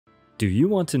Do you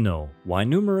want to know why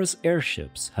numerous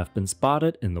airships have been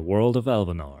spotted in the world of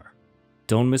Elvenar?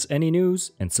 Don't miss any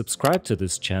news and subscribe to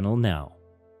this channel now.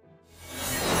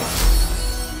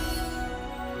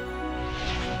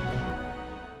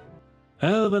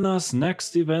 Elvenar's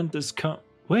next event is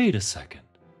Wait a second.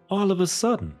 All of a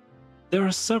sudden, there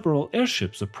are several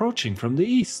airships approaching from the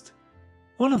east.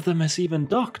 One of them has even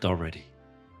docked already.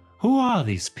 Who are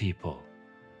these people?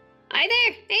 Hi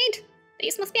there, Aid.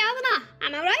 These must be Elvenar,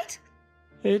 am I right?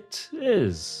 It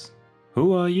is.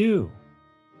 Who are you?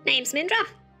 Name's Mindra.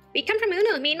 We come from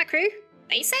Uno, me and my crew.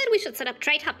 They said we should set up a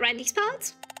trade hub around these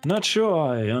parts. Not sure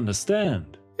I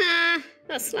understand.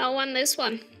 A slow one, this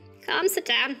one. Come sit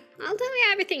down. I'll tell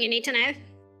you everything you need to know.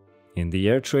 In the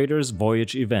Air Traders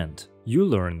Voyage event, you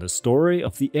learn the story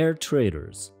of the Air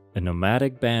Traders, a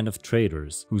nomadic band of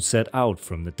traders who set out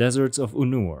from the deserts of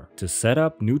Unur to set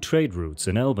up new trade routes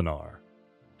in Elvenar.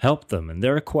 Help them in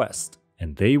their quest,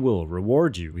 and they will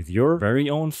reward you with your very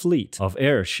own fleet of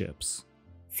airships.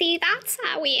 See, that's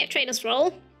how we air traders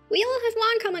roll. We all have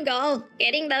one common goal,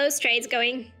 getting those trades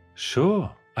going.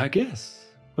 Sure, I guess.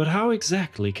 But how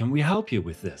exactly can we help you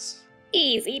with this?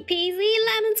 Easy peasy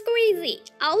lemon squeezy.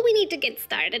 All we need to get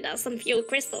started are some fuel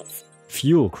crystals.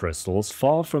 Fuel crystals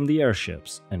fall from the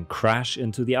airships and crash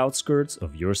into the outskirts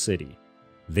of your city.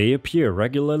 They appear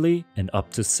regularly and up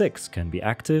to 6 can be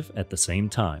active at the same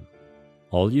time.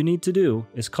 All you need to do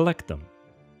is collect them.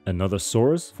 Another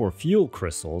source for fuel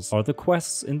crystals are the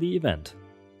quests in the event.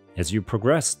 As you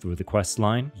progress through the quest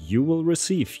line, you will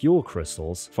receive fuel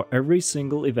crystals for every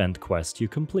single event quest you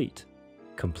complete.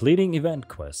 Completing event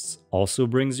quests also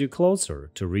brings you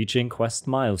closer to reaching quest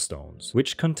milestones,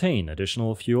 which contain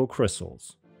additional fuel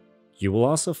crystals. You will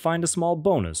also find a small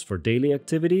bonus for daily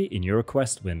activity in your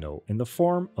quest window in the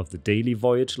form of the Daily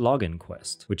Voyage Login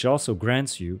quest, which also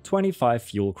grants you 25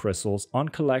 fuel crystals on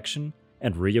collection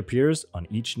and reappears on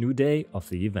each new day of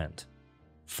the event.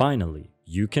 Finally,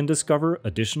 you can discover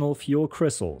additional fuel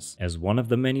crystals as one of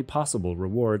the many possible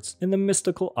rewards in the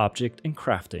mystical object in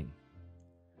crafting.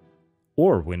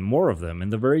 Or win more of them in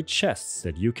the very chests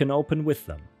that you can open with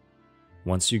them.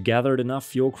 Once you gathered enough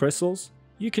fuel crystals,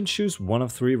 you can choose one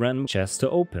of 3 random chests to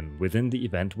open within the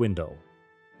event window.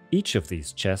 Each of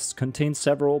these chests contains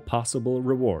several possible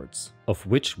rewards, of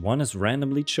which one is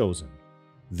randomly chosen.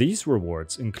 These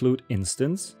rewards include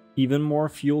instants, even more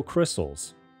fuel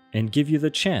crystals, and give you the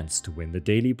chance to win the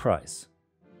daily prize.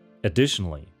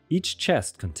 Additionally, each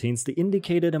chest contains the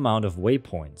indicated amount of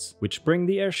waypoints, which bring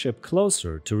the airship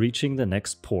closer to reaching the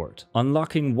next port,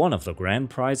 unlocking one of the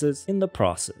grand prizes in the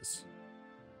process.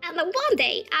 And then one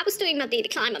day, I was doing my daily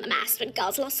climb on the mast when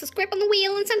Guz lost his grip on the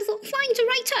wheel and sent us all flying to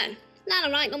right turn. Not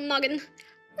a right on noggin.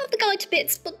 Love the guy to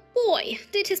bits, but boy,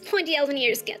 did his pointy elven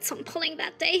ears get some pulling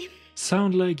that day.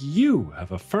 Sound like you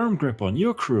have a firm grip on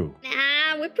your crew.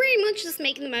 Nah, we're pretty much just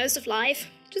making the most of life.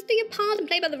 Just do your part and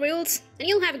play by the rules, and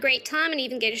you'll have a great time and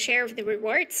even get a share of the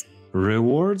rewards.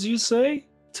 Rewards, you say?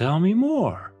 Tell me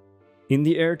more. In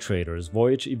the Air Traders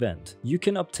Voyage event, you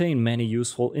can obtain many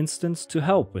useful instants to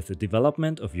help with the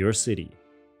development of your city.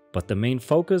 But the main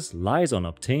focus lies on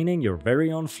obtaining your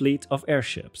very own fleet of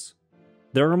airships.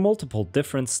 There are multiple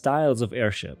different styles of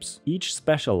airships, each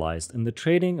specialized in the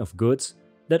trading of goods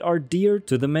that are dear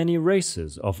to the many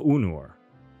races of Unur.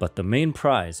 But the main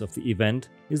prize of the event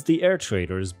is the Air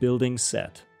Traders building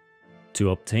set.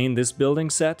 To obtain this building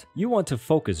set, you want to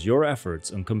focus your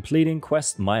efforts on completing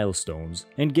quest milestones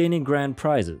and gaining grand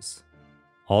prizes.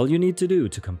 All you need to do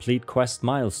to complete quest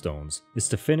milestones is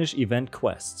to finish event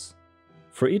quests.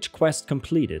 For each quest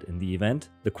completed in the event,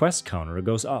 the quest counter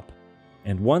goes up.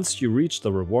 And once you reach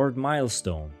the reward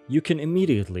milestone, you can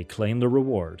immediately claim the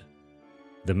reward.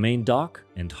 The main dock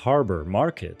and harbor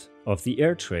market of the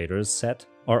Air Traders set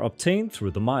are obtained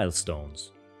through the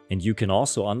milestones. And you can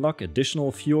also unlock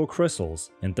additional fuel crystals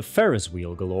and the Ferris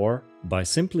wheel galore by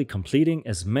simply completing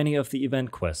as many of the event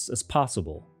quests as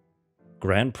possible.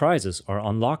 Grand prizes are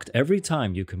unlocked every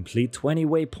time you complete 20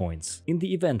 waypoints in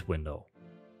the event window.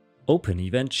 Open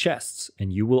event chests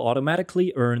and you will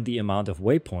automatically earn the amount of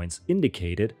waypoints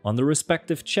indicated on the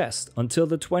respective chest until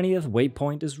the 20th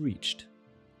waypoint is reached.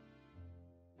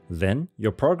 Then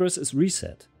your progress is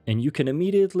reset and you can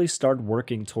immediately start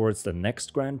working towards the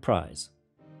next grand prize.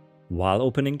 While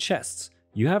opening chests,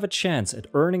 you have a chance at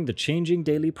earning the changing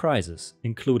daily prizes,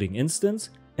 including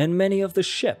instants and many of the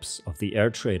ships of the Air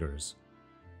Traders.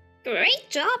 Great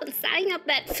job in setting up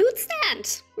that food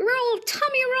stand. We were all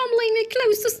tummy rumbling and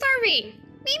close to starving.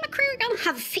 Me and my crew are gonna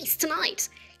have a feast tonight.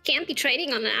 Can't be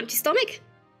trading on an empty stomach.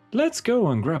 Let's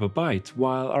go and grab a bite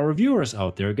while our viewers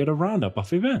out there get a roundup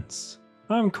of events.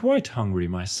 I'm quite hungry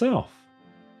myself.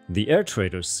 The Air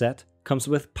Traders set comes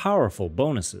with powerful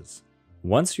bonuses.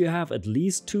 Once you have at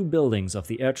least 2 buildings of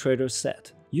the Air Traders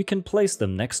set, you can place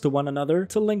them next to one another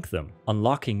to link them,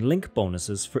 unlocking link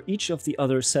bonuses for each of the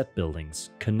other set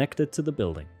buildings connected to the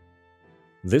building.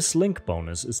 This link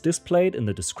bonus is displayed in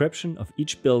the description of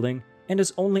each building and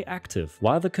is only active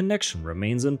while the connection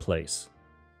remains in place.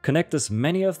 Connect as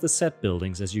many of the set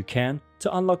buildings as you can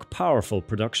to unlock powerful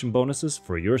production bonuses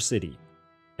for your city.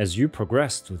 As you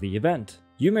progress through the event,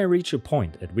 you may reach a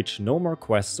point at which no more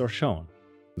quests are shown.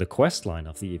 The quest line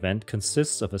of the event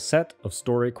consists of a set of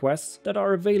story quests that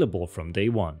are available from day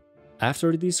 1.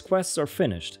 After these quests are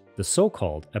finished, the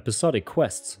so-called episodic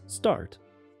quests start.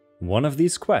 One of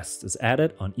these quests is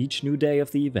added on each new day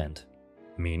of the event,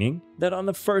 meaning that on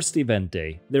the first event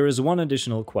day there is 1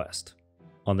 additional quest.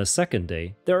 On the second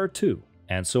day there are 2,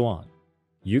 and so on.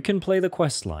 You can play the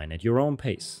quest line at your own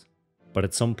pace, but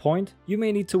at some point you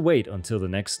may need to wait until the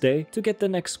next day to get the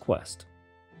next quest.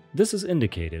 This is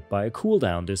indicated by a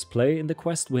cooldown display in the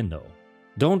quest window.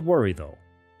 Don't worry though,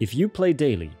 if you play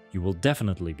daily, you will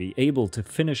definitely be able to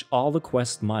finish all the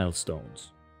quest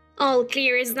milestones. All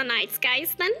clear as the night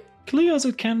skies then? Clear as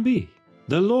it can be.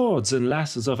 The lords and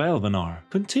lasses of Elvenar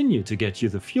continue to get you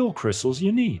the fuel crystals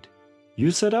you need. You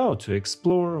set out to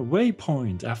explore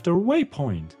waypoint after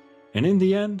waypoint, and in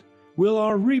the end, we'll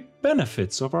all reap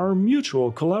benefits of our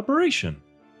mutual collaboration.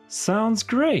 Sounds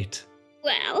great!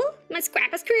 Well, my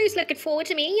Scrappers crew is looking forward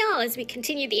to meeting y'all as we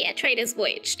continue the Air Traders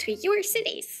Voyage to your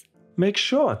cities. Make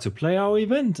sure to play our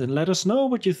event and let us know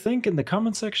what you think in the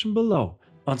comment section below,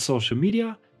 on social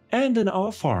media and in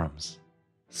our forums.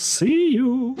 See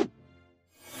you!